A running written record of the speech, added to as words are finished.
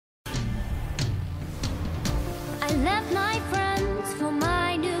my friends for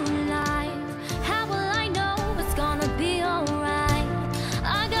my new life. How will I know it's gonna be alright?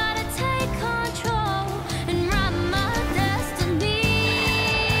 I gotta take control and write my destiny.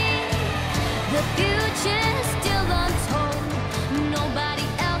 The future's still untold, nobody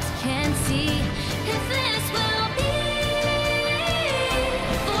else can see if this will be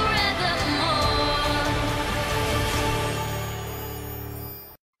forevermore.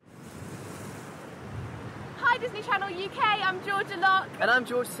 Hi Disney Channel UK, I'm Georgia Locke. And I'm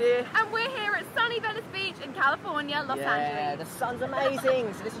George Sear. And we're here at sunny Venice Beach in California, Los Yeah, Angeles. the sun's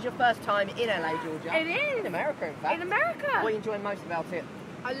amazing. So this is your first time in LA, Georgia. It is. In America, in fact. In America. What are you enjoying most about it?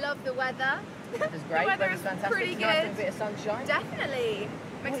 I love the weather. It's great. The weather Weather's is fantastic. pretty It's nice good. and a bit of sunshine. Definitely.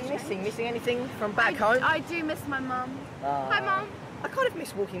 What are you Makes missing? Missing anything from back home? I do miss my mum. Hi Mum. I kind of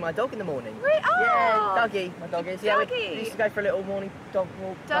miss walking my dog in the morning. Really? Oh. Yeah, Dougie. My dog is. Yeah, we Dougie. used to go for a little morning dog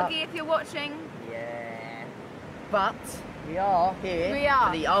walk. Dougie, if you're watching. Yeah. But we are here We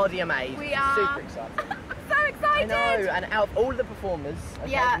are. for the RDMAs. We are. Super excited. I'm so I excited. know, and out of all the performers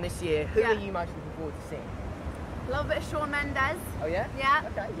Yeah. from this year, who Yeah. are you most looking forward to seeing? Love a bit of Shawn Mendes. Oh yeah? Yeah.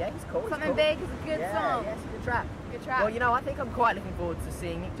 Okay, yeah, he's cool. Something he's cool. big is a good yeah, song. Yeah, it's a good track. Good track. Well, you know, I think I'm quite looking forward to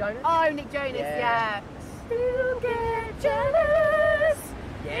seeing Nick Jonas. Oh, Nick Jonas, Yeah. yeah. Still get jealous.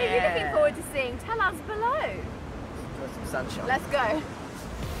 Yeah. Who are you looking forward to seeing? Tell us below. Enjoy some sunshine. Let's go.